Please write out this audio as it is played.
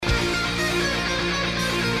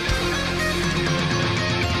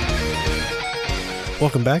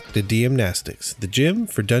Welcome back to DM-Nastics, the gym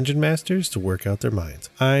for dungeon masters to work out their minds.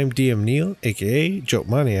 I'm DM Neil, aka Joke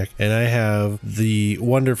Maniac, and I have the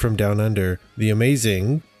wonder from down under, the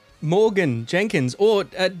amazing Morgan Jenkins, or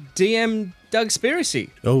DM Doug Spiracy.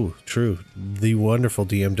 Oh, true. The wonderful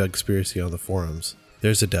DM Doug Spiracy on the forums.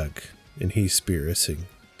 There's a Doug, and he's spiracing.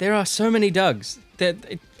 There are so many Dougs.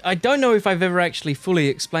 I don't know if I've ever actually fully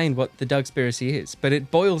explained what the Doug Spiracy is, but it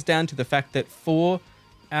boils down to the fact that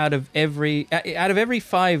out of every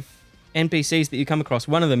 5 NPCs that you come across,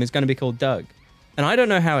 one of them is going to be called Doug. And I don't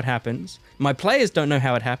know how it happens. My players don't know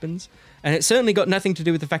how it happens. And it's certainly got nothing to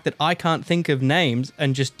do with the fact that I can't think of names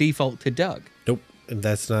and just default to Doug. Nope, and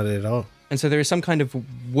that's not it at all. And so there is some kind of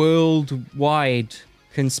worldwide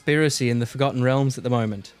conspiracy in the Forgotten Realms at the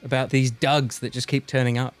moment about these Dougs that just keep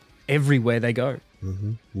turning up everywhere they go.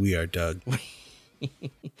 Mm-hmm. We are Doug.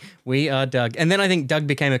 We are Doug. And then I think Doug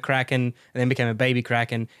became a Kraken and then became a baby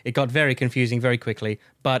Kraken. It got very confusing very quickly,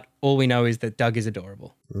 but all we know is that Doug is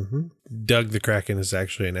adorable. Mm-hmm. Doug the Kraken is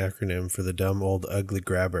actually an acronym for the dumb old ugly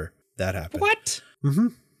grabber. That happened. What? Mm-hmm.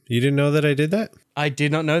 You didn't know that I did that? I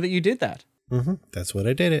did not know that you did that. Mm-hmm. That's what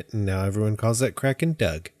I did it, and now everyone calls that Kraken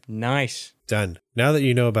Doug. Nice. Done. Now that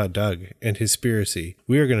you know about Doug and his spiracy,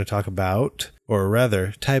 we are going to talk about, or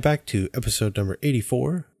rather, tie back to episode number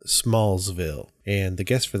 84, Smallsville. And the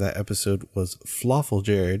guest for that episode was Flawful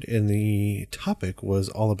Jared, and the topic was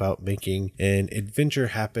all about making an adventure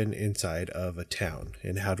happen inside of a town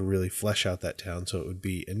and how to really flesh out that town so it would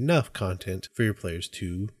be enough content for your players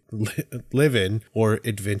to live in or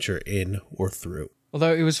adventure in or through.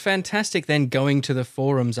 Although it was fantastic then going to the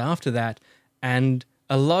forums after that, and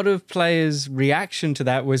a lot of players' reaction to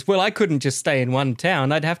that was, well, I couldn't just stay in one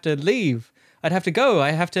town. I'd have to leave. I'd have to go.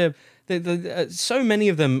 I have to... so many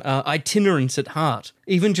of them are itinerants at heart,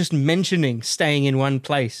 even just mentioning staying in one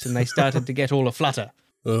place, and they started to get all aflutter.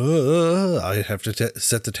 I'd have to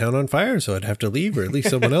set the town on fire, so I'd have to leave, or at least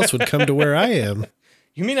someone else would come to where I am.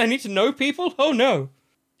 You mean I need to know people? Oh, no.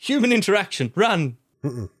 Human interaction. Run.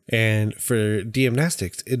 Mm-mm. And for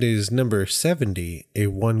DM-Nastics, it is number 70, a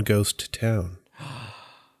one ghost town.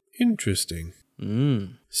 Interesting.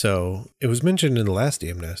 So, it was mentioned in the last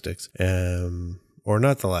DM-Nastics, or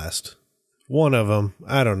not the last. One of them.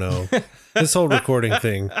 I don't know. This whole recording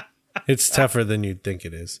thing, it's tougher than you'd think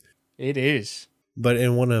it is. It is. But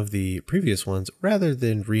in one of the previous ones, rather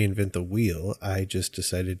than reinvent the wheel, I just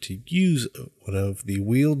decided to use one of the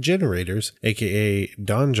wheel generators, aka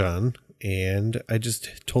Donjon, and I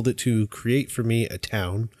just told it to create for me a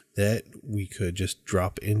town that we could just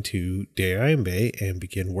drop into Bay and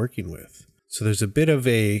begin working with. So there's a bit of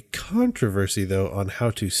a controversy, though, on how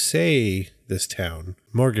to say this town.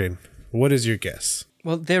 Morgan, what is your guess?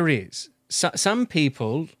 Well, there is. Some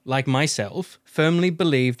people, like myself, firmly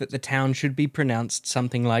believe that the town should be pronounced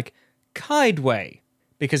something like Kidway,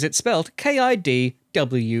 because it's spelled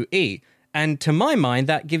Kidwe. And to my mind,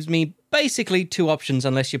 that gives me basically two options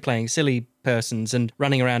unless you're playing silly persons and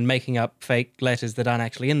running around making up fake letters that aren't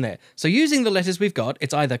actually in there. So using the letters we've got,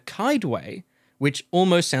 it's either Kidway, which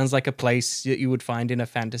almost sounds like a place that you would find in a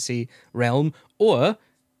fantasy realm, or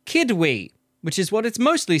Kidwe, which is what it's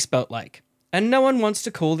mostly spelt like. And no one wants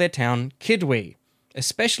to call their town Kidwe,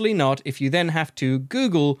 especially not if you then have to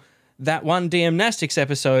Google that one DM-Nastics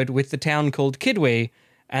episode with the town called Kidwe,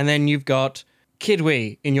 and then you've got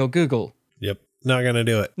Kidwe in your Google. Yep, not going to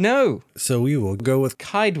do it. No. So we will go with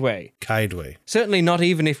Kidwe. Kidwe. Certainly not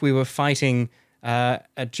even if we were fighting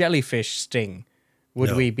a jellyfish sting.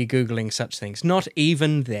 Would we be Googling such things? Not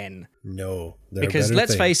even then. No. Because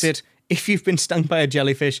let's face it, if you've been stung by a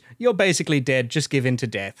jellyfish, you're basically dead. Just give in to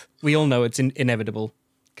death. We all know it's inevitable.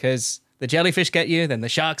 Because the jellyfish get you, then the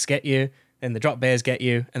sharks get you, then the drop bears get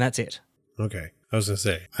you, and that's it. Okay. I was going to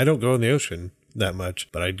say, I don't go in the ocean that much,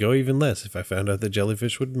 but I'd go even less if I found out the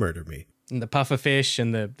jellyfish would murder me. And the pufferfish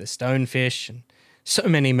and the stonefish and so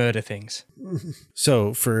many murder things.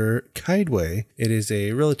 So for Kidway, it is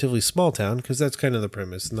a relatively small town because that's kind of the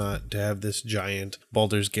premise, not to have this giant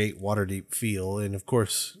Baldur's Gate Waterdeep feel. And of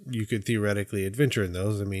course, you could theoretically adventure in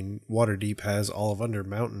those. I mean, Waterdeep has all of Under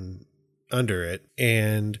Mountain under it.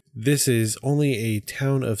 And this is only a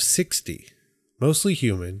town of 60, mostly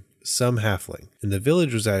human, some halfling. And the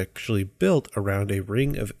village was actually built around a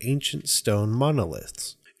ring of ancient stone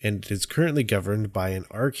monoliths. And it is currently governed by an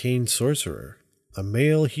arcane sorcerer, a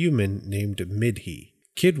male human named Midhi.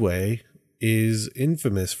 Kidway is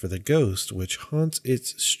infamous for the ghost which haunts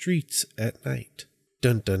its streets at night.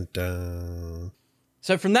 Dun dun dun.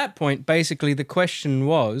 So from that point, basically the question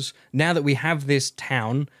was, now that we have this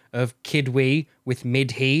town of Kidwe with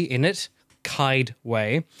Midhi in it,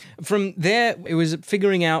 Kidway, from there it was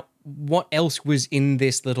figuring out what else was in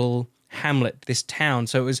this little hamlet, this town.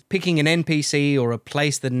 So it was picking an NPC or a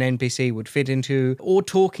place that an NPC would fit into, or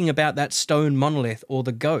talking about that stone monolith or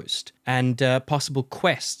the ghost, and possible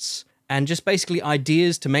quests, and just basically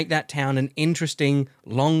ideas to make that town an interesting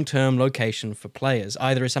long-term location for players,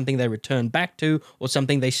 either as something they return back to or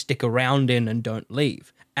something they stick around in and don't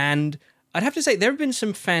leave. And I'd have to say there have been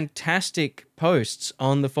some fantastic posts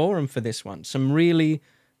on the forum for this one, some really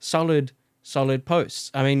solid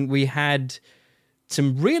posts. I mean, we had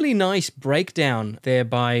some really nice breakdown there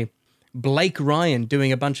by Blake Ryan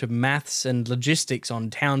doing a bunch of maths and logistics on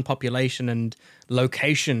town population and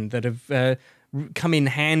location that have come in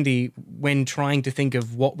handy when trying to think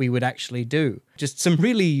of what we would actually do. Just some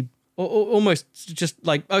really almost just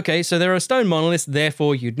like, okay, so there are stone monoliths,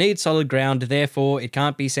 therefore you'd need solid ground, therefore it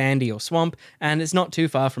can't be sandy or swamp, and it's not too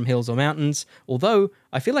far from hills or mountains. Although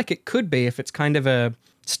I feel like it could be if it's kind of a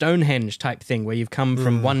Stonehenge type thing where you've come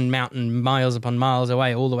from one mountain miles upon miles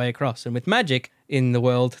away all the way across. And with magic in the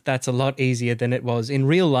world, that's a lot easier than it was in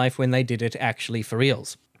real life when they did it actually for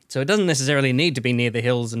reals. So it doesn't necessarily need to be near the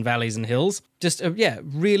hills and valleys and hills. Just,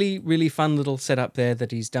 really, really fun little setup there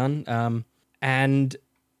that he's done. And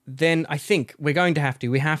then I think we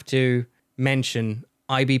have to mention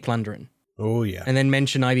IB Plunderin. Oh, yeah. And then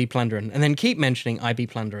mention IB Plunderin. And then keep mentioning IB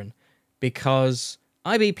Plunderin. Because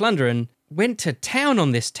IB Plunderin went to town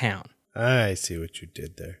on this town. I see what you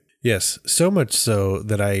did there. Yes, so much so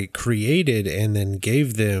that I created and then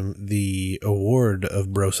gave them the award of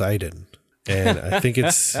Brosidon. And I think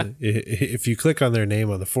it's, if you click on their name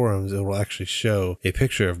on the forums, it will actually show a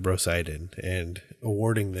picture of Brosidon and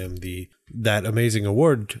awarding them that amazing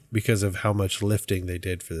award because of how much lifting they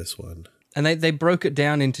did for this one. And they broke it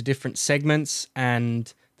down into different segments,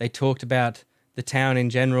 and they talked about the town in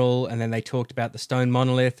general, and then they talked about the stone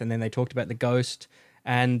monolith, and then they talked about the ghost,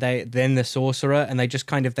 and then the sorcerer, and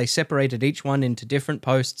they separated each one into different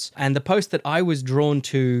posts. And the post that I was drawn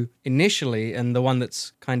to initially, and the one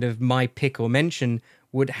that's kind of my pick or mention,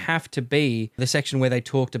 would have to be the section where they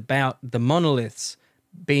talked about the monoliths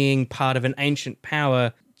being part of an ancient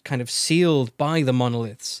power kind of sealed by the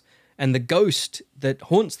monoliths. And the ghost that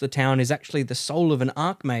haunts the town is actually the soul of an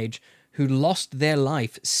archmage who lost their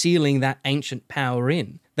life sealing that ancient power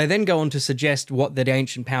in. They then go on to suggest what that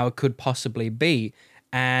ancient power could possibly be.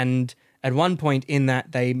 And at one point in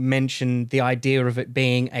that, they mention the idea of it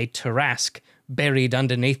being a Tarrasque buried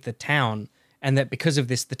underneath the town, and that because of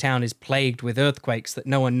this, the town is plagued with earthquakes that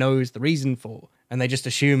no one knows the reason for. And they just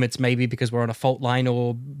assume it's maybe because we're on a fault line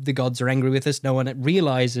or the gods are angry with us. No one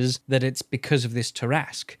realizes that it's because of this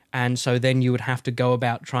Tarrasque. And so then you would have to go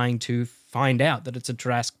about trying to find out that it's a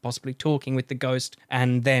Tarrasque, possibly talking with the ghost,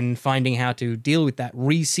 and then finding how to deal with that,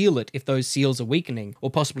 reseal it if those seals are weakening, or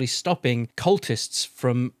possibly stopping cultists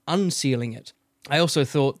from unsealing it. I also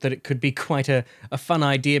thought that it could be quite a fun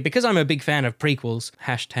idea, because I'm a big fan of prequels,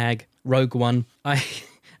 #Rogue One.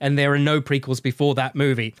 And there are no prequels before that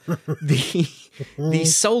movie. The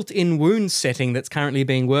Salt in Wounds setting that's currently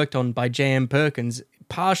being worked on by J.M. Perkins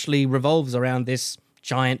partially revolves around this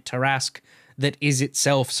giant Tarrasque that is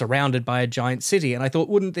itself surrounded by a giant city. And I thought,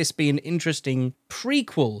 wouldn't this be an interesting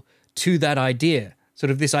prequel to that idea? Sort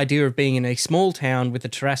of this idea of being in a small town with the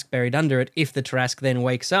Tarrasque buried under it. If the Tarrasque then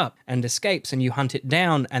wakes up and escapes and you hunt it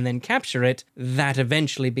down and then capture it, that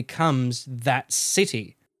eventually becomes that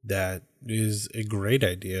city. That is a great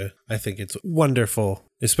idea. I think it's wonderful,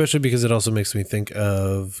 especially because it also makes me think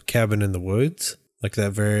of Cabin in the Woods.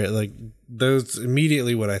 Those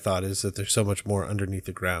immediately what I thought is that there's so much more underneath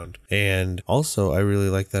the ground. And also I really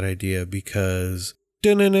like that idea because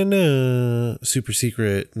super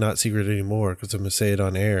secret, not secret anymore, because I'm going to say it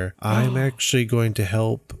on air. I'm actually going to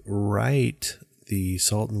help write the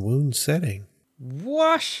Salt and Wounds setting.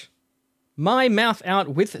 Wash my mouth out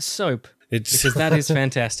with soap. Because that is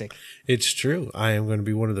fantastic. It's true. I am going to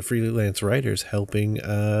be one of the freelance writers helping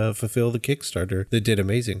fulfill the Kickstarter that did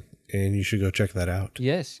amazing. And you should go check that out.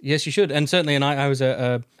 Yes, you should. And certainly, I was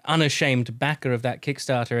a unashamed backer of that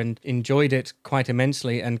Kickstarter and enjoyed it quite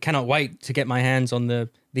immensely and cannot wait to get my hands on the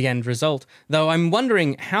end result. Though I'm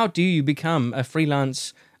wondering, how do you become a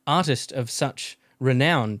freelance artist of such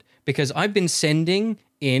renown? Because I've been sending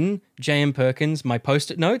in J.M. Perkins my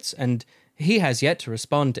Post-it notes, and he has yet to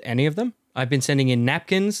respond to any of them. I've been sending in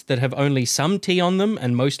napkins that have only some tea on them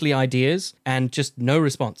and mostly ideas, and just no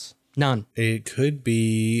response. None. It could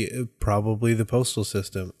be probably the postal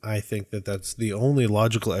system. I think that that's the only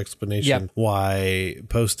logical explanation why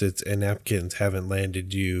Post-its and napkins haven't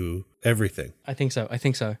landed you everything. I think so.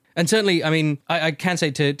 And certainly, I mean, I can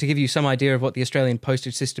say to give you some idea of what the Australian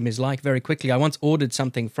postage system is like very quickly, I once ordered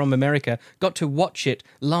something from America, got to watch it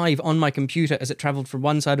live on my computer as it travelled from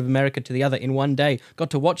one side of America to the other in one day, got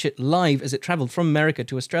to watch it live as it travelled from America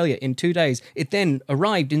to Australia in 2 days. It then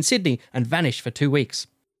arrived in Sydney and vanished for 2 weeks.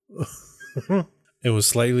 It was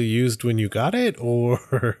slightly used when you got it,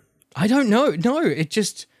 or? I don't know. No,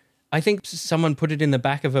 I think someone put it in the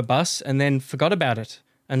back of a bus and then forgot about it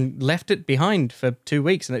and left it behind for 2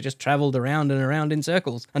 weeks, and it just travelled around and around in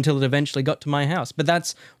circles until it eventually got to my house. But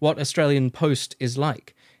that's what Australian Post is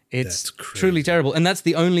like. It's truly terrible. And that's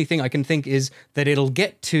the only thing I can think is that it'll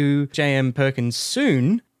get to J.M. Perkins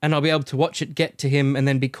soon, and I'll be able to watch it get to him and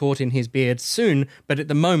then be caught in his beard soon. But at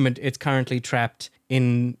the moment, it's currently trapped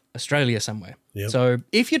in Australia somewhere. Yep. So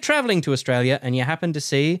if you're traveling to Australia and you happen to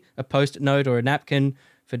see a Post-it note or a napkin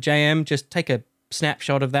for JM, just take a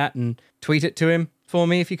snapshot of that and tweet it to him for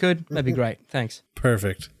me if you could. That'd be great. Thanks.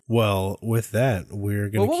 Perfect. Well, with that, we're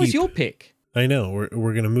going to what was your pick? I know.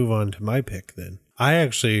 We're going to move on to my pick then. I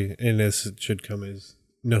actually, and this should come as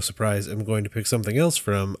no surprise, I'm going to pick something else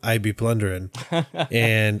from I Be Plunderin'.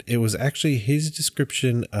 And it was actually his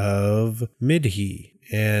description of Midhi,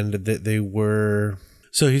 and that they were...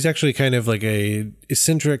 So he's actually kind of like a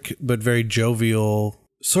eccentric but very jovial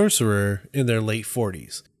sorcerer in their late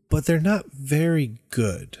 40s. But they're not very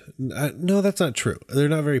good. No, that's not true. They're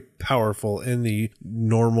not very powerful in the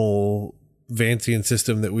normal Vancian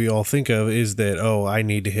system that we all think of, is that, oh, I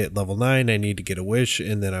need to hit level 9, I need to get a wish,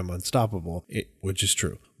 and then I'm unstoppable, which is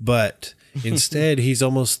true. But instead, he's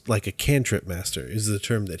almost like a cantrip master is the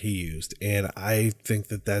term that he used. And I think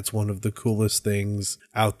that that's one of the coolest things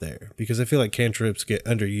out there, because I feel like cantrips get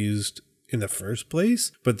underused in the first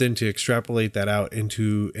place, but then to extrapolate that out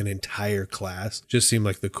into an entire class just seemed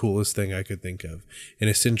like the coolest thing I could think of. And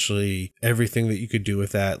essentially everything that you could do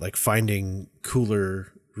with that, like finding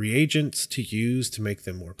cooler reagents to use to make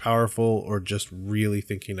them more powerful, or just really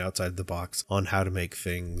thinking outside the box on how to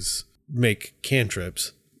make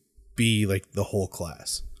cantrips be like the whole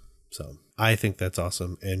class. So I think that's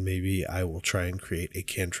awesome, and maybe I will try and create a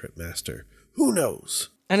cantrip master. Who knows?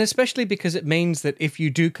 And especially because it means that if you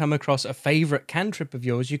do come across a favorite cantrip of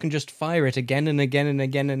yours, you can just fire it again and again and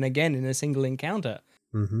again and again in a single encounter.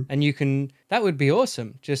 Mm-hmm. And that would be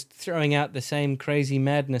awesome, just throwing out the same crazy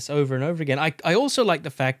madness over and over again. I also like the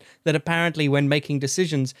fact that apparently when making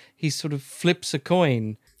decisions, he sort of flips a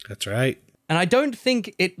coin. That's right. And I don't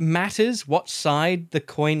think it matters what side the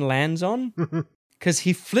coin lands on, because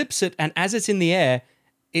he flips it, and as it's in the air,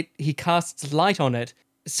 he casts light on it,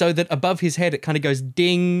 so that above his head it kind of goes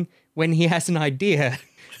ding when he has an idea.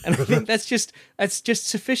 And I think that's just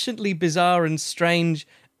sufficiently bizarre and strange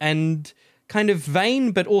and kind of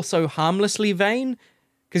vain, but also harmlessly vain,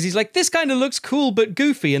 because he's like, this kind of looks cool but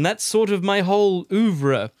goofy, and that's sort of my whole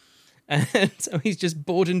oeuvre. And so he's just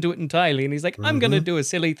bought into it entirely, and he's like, I'm going to do a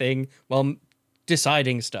silly thing while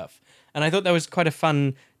deciding stuff. And I thought that was quite a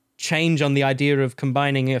fun change on the idea of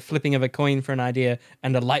combining a flipping of a coin for an idea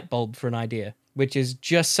and a light bulb for an idea, which is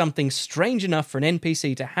just something strange enough for an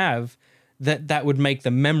NPC to have that would make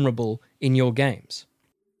them memorable in your games.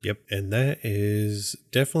 Yep, and that is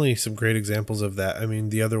definitely some great examples of that. I mean,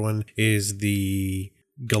 the other one is the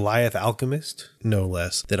Goliath Alchemist, no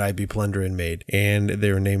less, that I Be Plunderin' made. And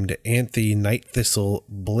they were named Anthe Night Thistle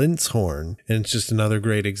Blintzhorn. And it's just another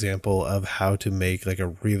great example of how to make like a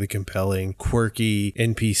really compelling, quirky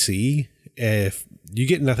NPC. If you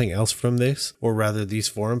get nothing else from this, or rather these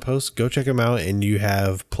forum posts, go check them out, and you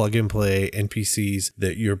have plug and play NPCs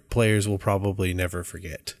that your players will probably never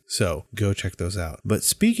forget. So go check those out. But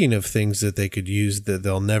speaking of things that they could use that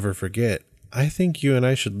they'll never forget, I think you and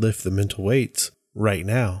I should lift the mental weights right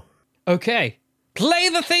now. Okay, play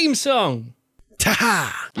the theme song.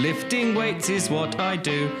 Ta-ha! Lifting weights is what I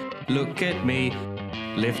do. Look at me.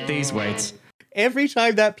 Lift these weights. Every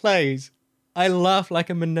time that plays, I laugh like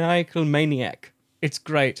a maniacal maniac. It's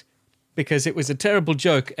great, because it was a terrible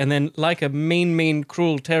joke, and then like a mean,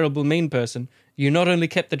 cruel, terrible, mean person, you not only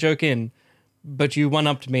kept the joke in, but you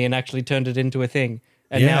one-upped me and actually turned it into a thing.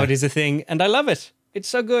 And now it is a thing, and I love it. It's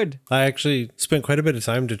so good. I actually spent quite a bit of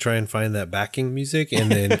time to try and find that backing music,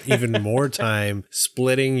 and then even more time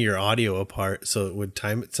splitting your audio apart so it would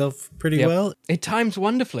time itself pretty well. It times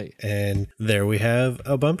wonderfully. And there we have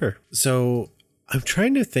a bumper. So I'm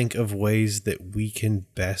trying to think of ways that we can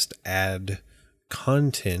best add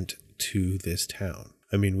content to this town.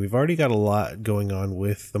 I mean, we've already got a lot going on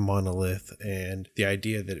with the monolith and the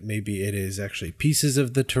idea that maybe it is actually pieces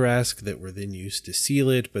of the Tarask that were then used to seal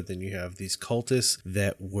it, but then you have these cultists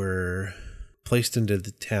that were placed into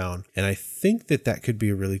the town. And I think that could be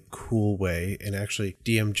a really cool way. And actually,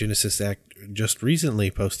 DM Genesis Act just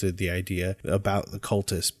recently posted the idea about the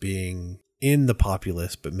cultists being in the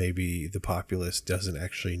populace, but maybe the populace doesn't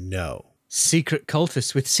actually know. Secret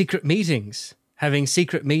cultists with secret meetings, having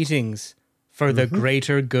secret meetings for the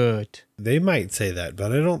greater good. They might say that,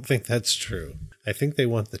 but I don't think that's true. I think they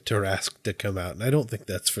want the Tarask to come out, and I don't think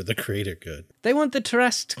that's for the greater good. They want the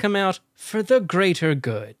Tarask to come out for the greater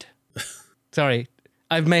good. Sorry,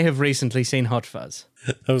 I may have recently seen Hot Fuzz.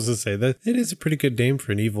 I was going to say that it is a pretty good name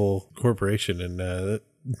for an evil corporation, and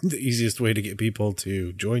the easiest way to get people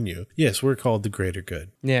to join you. Yes, we're called the greater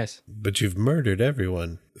good. Yes. But you've murdered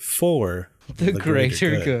everyone for the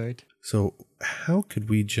greater good. So how could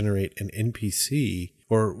we generate an NPC,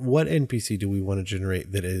 or what NPC do we want to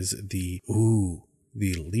generate that is the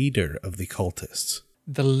leader of the cultists?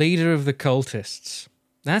 The leader of the cultists.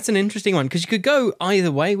 That's an interesting one, because you could go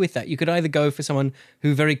either way with that. You could either go for someone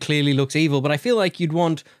who very clearly looks evil, but I feel like you'd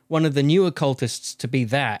want one of the newer cultists to be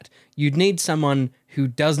that. You'd need someone who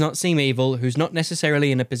does not seem evil, who's not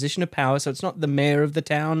necessarily in a position of power, so it's not the mayor of the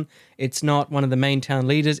town, it's not one of the main town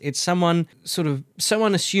leaders, it's someone sort of so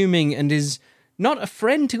unassuming and is not a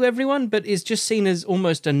friend to everyone, but is just seen as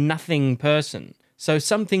almost a nothing person. So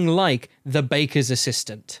something like the baker's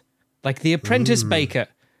assistant, like the apprentice baker.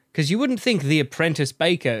 Because you wouldn't think the apprentice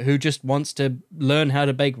baker who just wants to learn how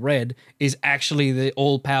to bake bread is actually the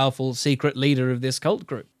all-powerful secret leader of this cult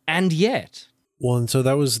group. And yet. Well, and so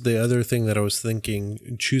that was the other thing that I was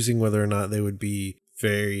thinking, choosing whether or not they would be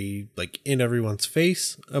very, like, in everyone's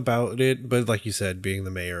face about it. But like you said, being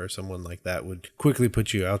the mayor or someone like that would quickly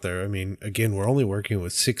put you out there. I mean, again, we're only working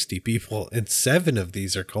with 60 people, and 7 of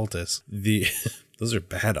these are cultists. Those are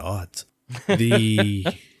bad odds. The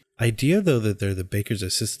idea, though, that they're the baker's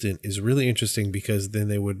assistant is really interesting, because then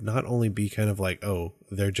they would not only be kind of like, oh,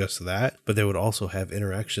 they're just that, but they would also have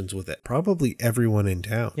interactions with it. Probably everyone in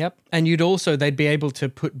town. Yep. And they'd be able to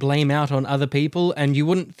put blame out on other people, and you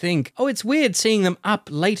wouldn't think, oh, it's weird seeing them up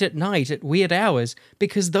late at night at weird hours,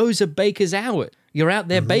 because those are baker's hours. You're out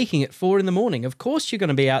there baking at 4 a.m. Of course you're going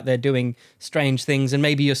to be out there doing strange things, and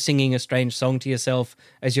maybe you're singing a strange song to yourself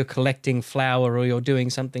as you're collecting flour, or you're doing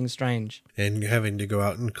something strange. And having to go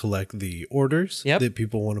out and collect the orders that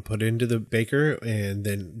people want to put into the baker, and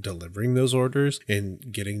then delivering those orders and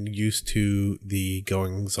getting used to the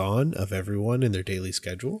goings-on of everyone in their daily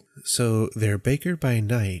schedule. So they're baker by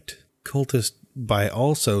night, cultist by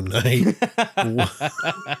also night.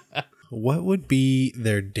 What would be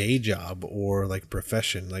their day job or like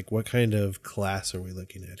profession? Like, what kind of class are we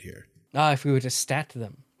looking at here? If we were to stat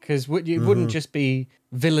them. Because it wouldn't just be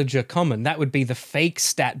villager common. That would be the fake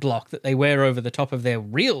stat block that they wear over the top of their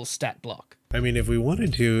real stat block. I mean, if we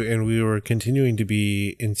wanted to, and we were continuing to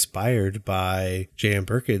be inspired by J.M.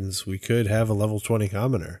 Perkins, we could have a level 20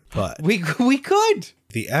 commoner. But we could.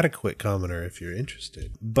 The adequate commoner, if you're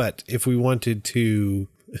interested. But if we wanted to...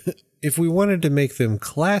 If we wanted to make them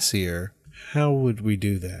classier, how would we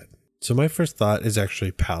do that? So my first thought is actually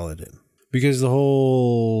paladin, because the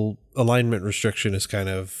whole alignment restriction is kind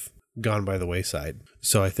of gone by the wayside.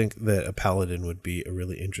 So I think that a paladin would be a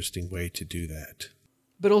really interesting way to do that.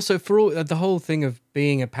 But also, the whole thing of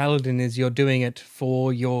being a paladin is you're doing it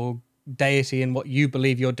for your deity and what you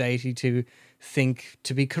believe your deity to think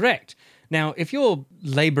to be correct. Now, if you're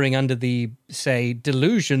laboring under the, say,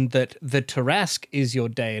 delusion that the Tarask is your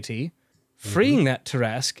deity, freeing that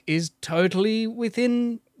Tarask is totally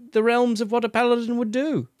within the realms of what a paladin would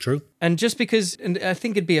do. True. And just because, and I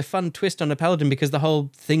think it'd be a fun twist on a paladin, because the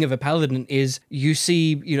whole thing of a paladin is you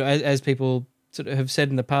see, as people sort of have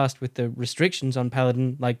said in the past with the restrictions on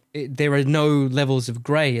paladin, like there are no levels of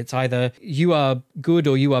grey. It's either you are good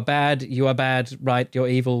or you are bad, right, you're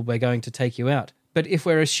evil, we're going to take you out. But if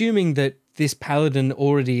we're assuming that this paladin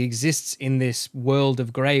already exists in this world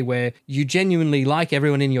of grey where you genuinely like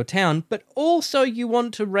everyone in your town, but also you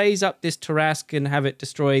want to raise up this Tarask and have it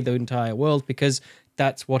destroy the entire world because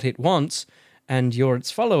that's what it wants, and you're its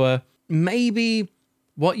follower, maybe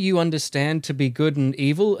what you understand to be good and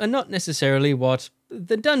evil are not necessarily what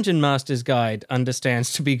the Dungeon Master's Guide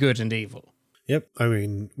understands to be good and evil. Yep. I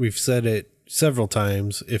mean, we've said it several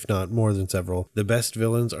times, if not more than several. The best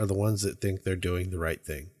villains are the ones that think they're doing the right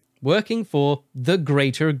thing. Working for the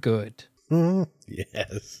greater good.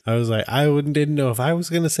 Yes. I was like, didn't know if I was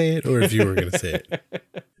going to say it or if you were going to say it.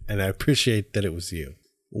 And I appreciate that it was you.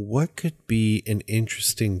 What could be an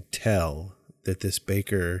interesting tell that this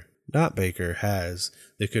baker not baker has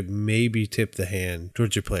that could maybe tip the hand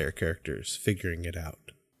towards your player characters figuring it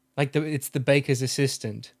out? Like it's the baker's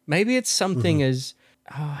assistant. Maybe it's something as...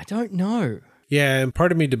 Oh, I don't know. Yeah, and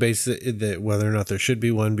part of me debates that whether or not there should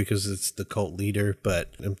be one because it's the cult leader,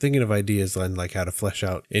 but I'm thinking of ideas on like how to flesh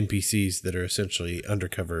out NPCs that are essentially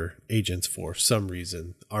undercover agents for some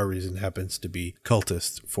reason. Our reason happens to be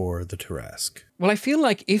cultists for the Tarask. Well, I feel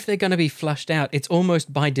like if they're going to be flushed out, it's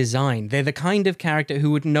almost by design. They're the kind of character who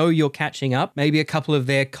would know you're catching up. Maybe a couple of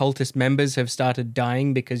their cultist members have started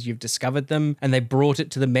dying because you've discovered them, and they brought it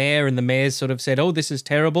to the mayor, and the mayor's sort of said, oh, this is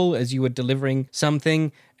terrible, as you were delivering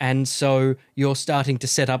something. And so you're starting to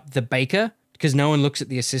set up the baker, because no one looks at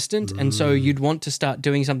the assistant. And so you'd want to start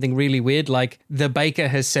doing something really weird, like the baker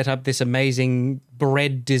has set up this amazing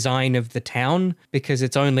bread design of the town, because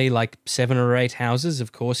it's only like 7 or 8 houses,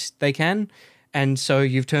 of course they can. And so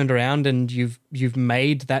you've turned around and you've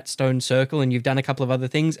made that stone circle, and you've done a couple of other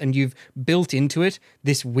things, and you've built into it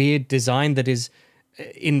this weird design that is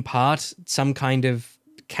in part some kind of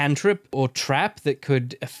cantrip or trap that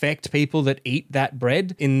could affect people that eat that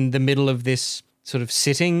bread in the middle of this sort of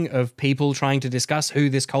sitting of people trying to discuss who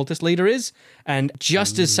this cultist leader is. And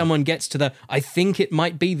just as someone gets to the, I think it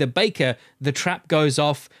might be the baker, the trap goes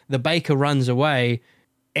off, the baker runs away,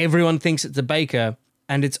 everyone thinks it's the baker,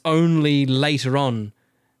 and it's only later on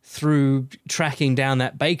through tracking down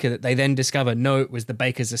that baker that they then discover, no, it was the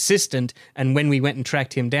baker's assistant. And when we went and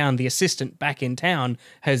tracked him down, the assistant back in town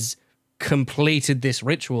has completed this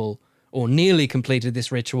ritual, or nearly completed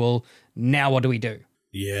this ritual. Now what do we do?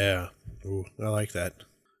 Yeah. Ooh, I like that.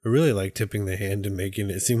 I really like tipping the hand and making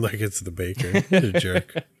it seem like it's the baker. What a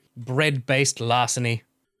jerk. Bread-based larceny.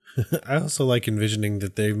 I also like envisioning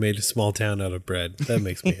that they made a small town out of bread. That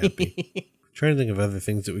makes me happy. Trying to think of other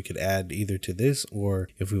things that we could add either to this, or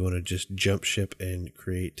if we want to just jump ship and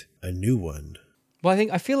create a new one. Well,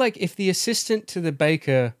 I feel like if the assistant to the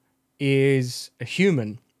baker is a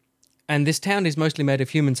human, and this town is mostly made of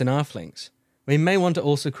humans and halflings, we may want to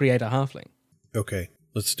also create a halfling. Okay,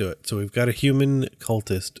 let's do it. So we've got a human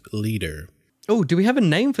cultist leader. Oh, do we have a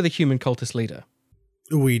name for the human cultist leader?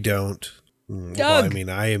 We don't. Doug! Well,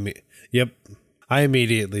 I mean, Yep. I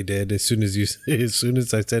immediately did. As soon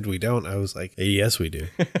as I said we don't, I was like, yes, we do.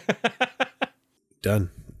 Done.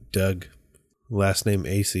 Doug. Last name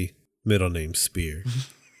AC. Middle name Spear.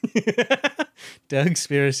 Doug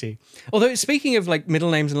Spiracy. Although, speaking of like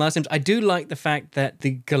middle names and last names, I do like the fact that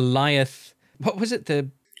the Goliath... What was it? The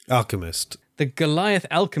Alchemist. The Goliath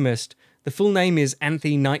Alchemist. The full name is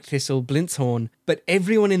Anthe Night Thistle Blintzhorn, but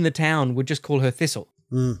everyone in the town would just call her Thistle.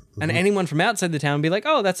 Mm-hmm. And anyone from outside the town would be like,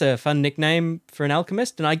 oh, that's a fun nickname for an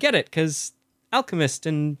alchemist. And I get it, because alchemist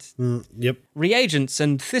and yep. reagents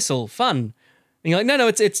and thistle, fun. And you're like, no,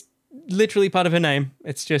 it's literally part of her name.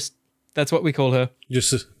 It's just, that's what we call her.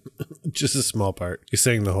 Just a small part. You're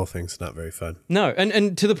saying the whole thing's not very fun. No,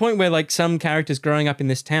 and to the point where like some characters growing up in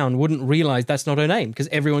this town wouldn't realize that's not her name, because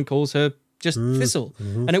everyone calls her just Thistle.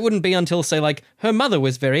 Mm-hmm. And it wouldn't be until, say, like, her mother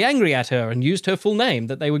was very angry at her and used her full name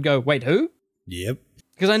that they would go, wait, who? Yep.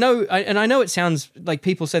 Because I know it sounds like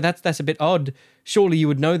people say that's a bit odd. Surely you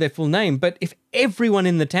would know their full name. But if everyone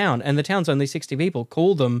in the town, and the town's only 60 people,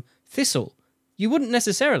 call them Thistle, you wouldn't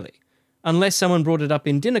necessarily, unless someone brought it up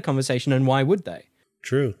in dinner conversation, and why would they?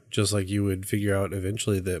 True. Just like you would figure out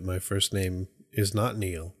eventually that my first name is not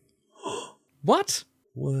Neil. What?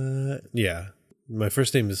 What? Yeah. My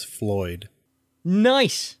first name is Floyd.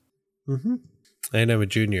 Nice. Mm-hmm. And I'm a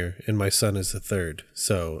junior, and my son is a third.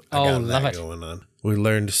 So I got that going on. We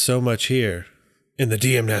learned so much here in the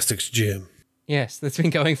DM-Nastics gym. Yes, that's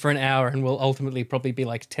been going for an hour and will ultimately probably be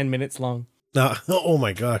like 10 minutes long. Oh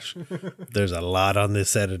my gosh. There's a lot on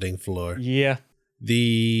this editing floor. Yeah.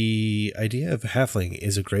 The idea of a halfling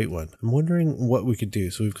is a great one. I'm wondering what we could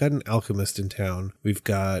do. So we've got an alchemist in town. We've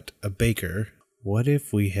got a baker. What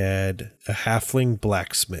if we had a halfling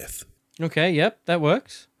blacksmith? Okay, yep, that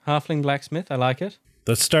works. Halfling blacksmith, I like it.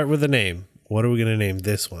 Let's start with a name. What are we going to name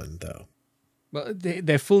this one, though? Well,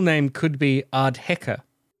 their full name could be Ardheka.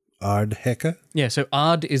 Ardheka? Yeah, so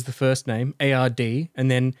Ard is the first name, A-R-D, and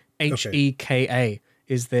then H-E-K-A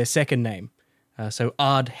is their second name. So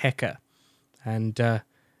Ardheka. And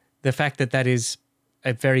the fact that is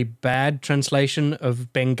a very bad translation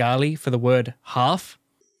of Bengali for the word half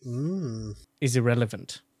is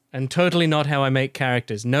irrelevant. And totally not how I make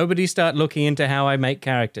characters. Nobody start looking into how I make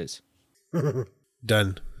characters.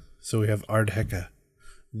 Done. So we have Ardheka,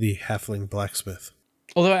 the halfling blacksmith.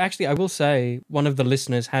 Although, actually, I will say, one of the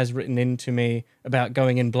listeners has written in to me about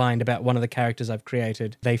going in blind about one of the characters I've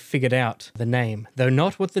created. They figured out the name, though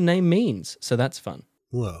not what the name means, so that's fun.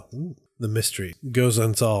 Well, the mystery goes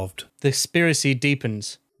unsolved. The conspiracy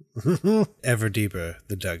deepens. Ever deeper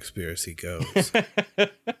the Dougspiracy goes.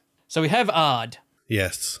 So we have Ard.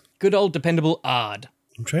 Yes. Good old dependable Ard.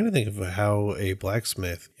 I'm trying to think of how a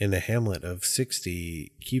blacksmith in a hamlet of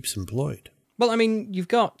 60 keeps employed. Well, I mean, you've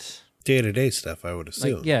got... Day-to-day stuff, I would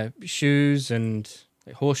assume. Shoes and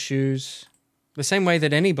horseshoes. The same way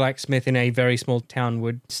that any blacksmith in a very small town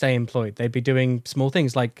would stay employed. They'd be doing small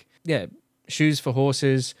things like, shoes for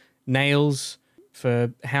horses, nails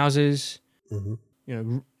for houses,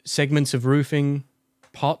 segments of roofing,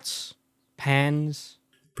 pots, pans.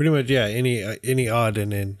 Pretty much, any odd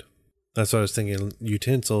and end. That's what I was thinking,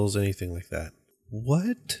 utensils, anything like that.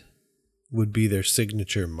 What would be their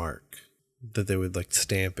signature mark that they would like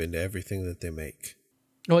stamp into everything that they make?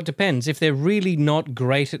 Well, it depends. If they're really not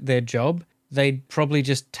great at their job, they'd probably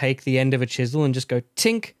just take the end of a chisel and just go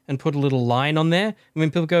tink and put a little line on there. And when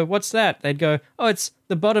people go, what's that? They'd go, oh, it's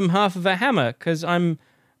the bottom half of a hammer because I'm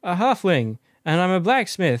a halfling and I'm a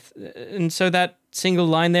blacksmith. And so that single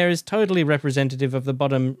line there is totally representative of the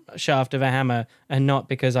bottom shaft of a hammer and not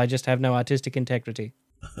because I just have no artistic integrity.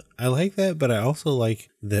 I like that, but I also like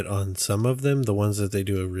that on some of them, the ones that they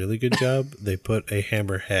do a really good job, they put a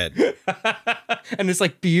hammer head. And it's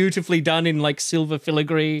like beautifully done in like silver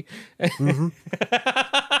filigree. Mm-hmm.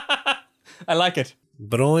 I like it.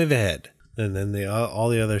 But only the head. And then all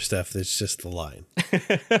the other stuff, it's just the line.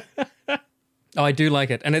 Oh, I do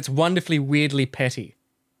like it. And it's wonderfully, weirdly petty,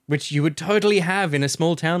 which you would totally have in a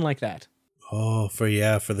small town like that. Oh, for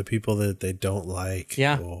the people that they don't like.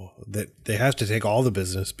 Yeah. Oh, that they have to take all the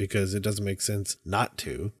business because it doesn't make sense not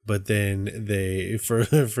to. But then they,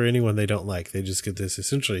 for anyone they don't like, they just get this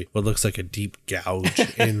essentially what looks like a deep gouge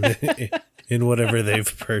in whatever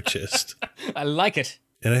they've purchased. I like it.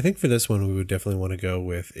 And I think for this one, we would definitely want to go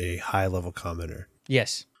with a high level commenter.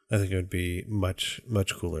 Yes. I think it would be much,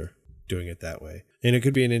 much cooler doing it that way. And it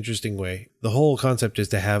could be an interesting way. The whole concept is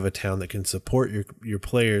to have a town that can support your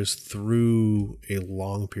players through a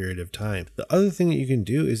long period of time. The other thing that you can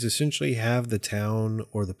do is essentially have the town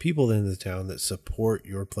or the people in the town that support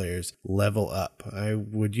your players level up. I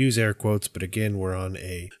would use air quotes, but again, we're on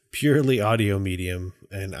a purely audio medium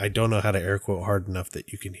and I don't know how to air quote hard enough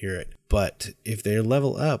that you can hear it. But if they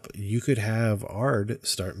level up, you could have Ard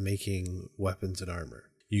start making weapons and armor.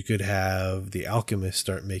 You could have the alchemist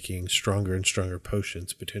start making stronger and stronger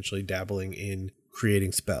potions, potentially dabbling in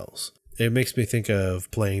creating spells. It makes me think of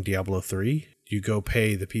playing Diablo 3. You go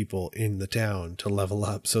pay the people in the town to level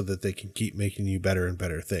up so that they can keep making you better and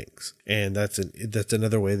better things. And that's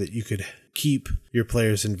another way that you could keep your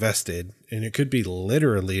players invested, and it could be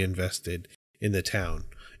literally invested in the town,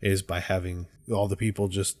 is by having all the people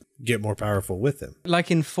just get more powerful with them. Like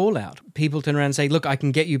in Fallout, people turn around and say, look, I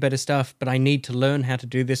can get you better stuff, but I need to learn how to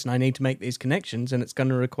do this and I need to make these connections and it's going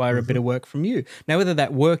to require a bit of work from you. Now, whether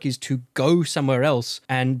that work is to go somewhere else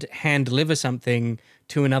and hand deliver something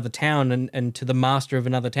to another town and to the master of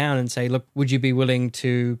another town and say, look, would you be willing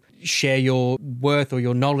to share your worth or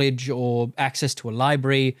your knowledge or access to a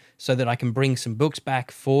library so that I can bring some books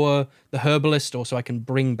back for the herbalist, or so I can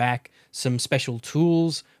bring back some special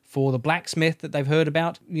tools for the blacksmith that they've heard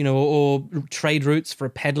about, or trade routes for a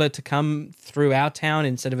peddler to come through our town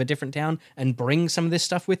instead of a different town and bring some of this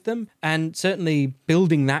stuff with them. And certainly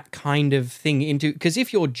building that kind of thing into, because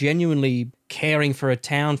if you're genuinely caring for a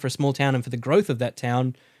town, for a small town and for the growth of that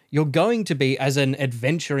town, you're going to be, as an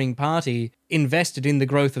adventuring party, invested in the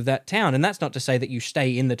growth of that town. And that's not to say that you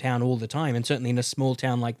stay in the town all the time. And certainly in a small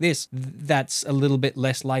town like this, that's a little bit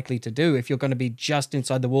less likely to do. If you're going to be just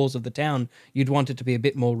inside the walls of the town, you'd want it to be a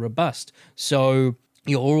bit more robust. So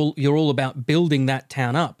you're all about building that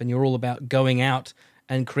town up, and you're all about going out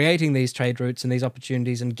and creating these trade routes and these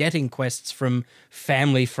opportunities and getting quests from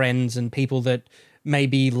family, friends, and people that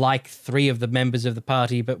maybe like 3 of the members of the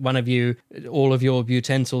party, but all of your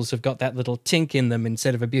utensils have got that little tink in them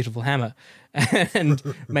instead of a beautiful hammer. And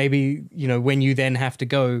maybe, when you then have to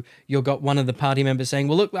go, you've got one of the party members saying,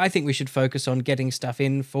 well, look, I think we should focus on getting stuff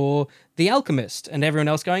in for the alchemist. And everyone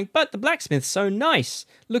else going, but the blacksmith's so nice.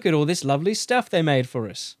 Look at all this lovely stuff they made for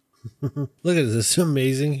us. Look at this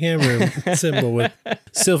amazing hammer symbol with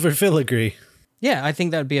silver filigree. Yeah, I think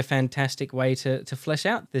that would be a fantastic way to flesh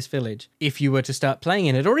out this village if you were to start playing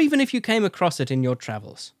in it, or even if you came across it in your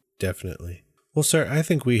travels. Definitely. Well, sir, I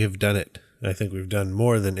think we have done it. I think we've done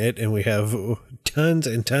more than it, and we have tons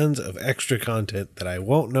and tons of extra content that I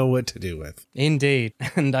won't know what to do with. Indeed.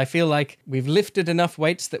 And I feel like we've lifted enough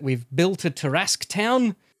weights that we've built a Tarrasque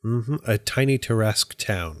town. Mm-hmm. A tiny Tarrasque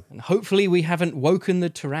town. And hopefully we haven't woken the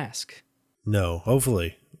Tarrasque. No,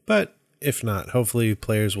 hopefully. But if not, hopefully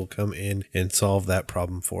players will come in and solve that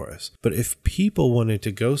problem for us. But if people wanted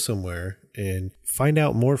to go somewhere and find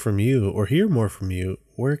out more from you or hear more from you,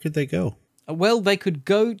 where could they go? Well, they could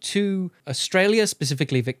go to Australia,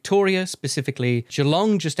 specifically Victoria, specifically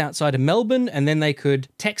Geelong, just outside of Melbourne, and then they could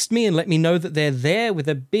text me and let me know that they're there with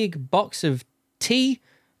a big box of tea,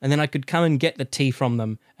 and then I could come and get the tea from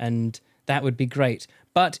them, and that would be great.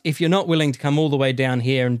 But if you're not willing to come all the way down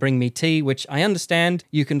here and bring me tea, which I understand,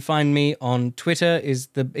 you can find me on Twitter is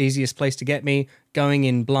the easiest place to get me, going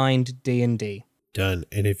in blind D&D. Done.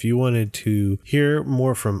 And if you wanted to hear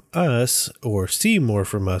more from us, or see more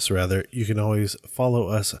from us rather, you can always follow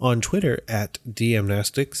us on Twitter at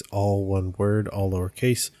DM-Nastics, all one word, all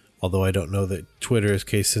lowercase. Although I don't know that Twitter is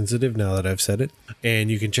case sensitive now that I've said it.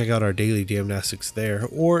 And you can check out our daily DM-Nastics there.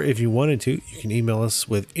 Or if you wanted to, you can email us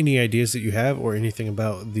with any ideas that you have or anything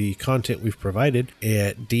about the content we've provided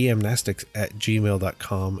at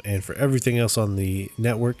dmnastics@gmail.com. And for everything else on the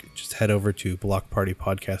network, just head over to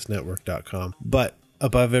blockpartypodcastnetwork.com. But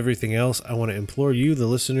above everything else, I want to implore you, the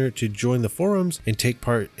listener, to join the forums and take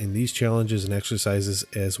part in these challenges and exercises,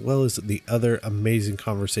 as well as the other amazing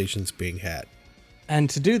conversations being had.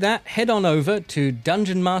 And to do that, head on over to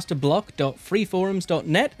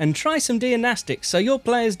dungeonmasterblock.freeforums.net and try some DM-Nastics so your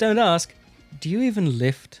players don't ask, do you even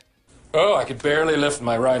lift? Oh, I could barely lift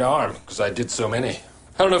my right arm because I did so many. I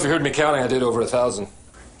don't know if you heard me counting, I did over 1,000.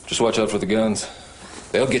 Just watch out for the guns.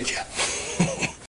 They'll get you.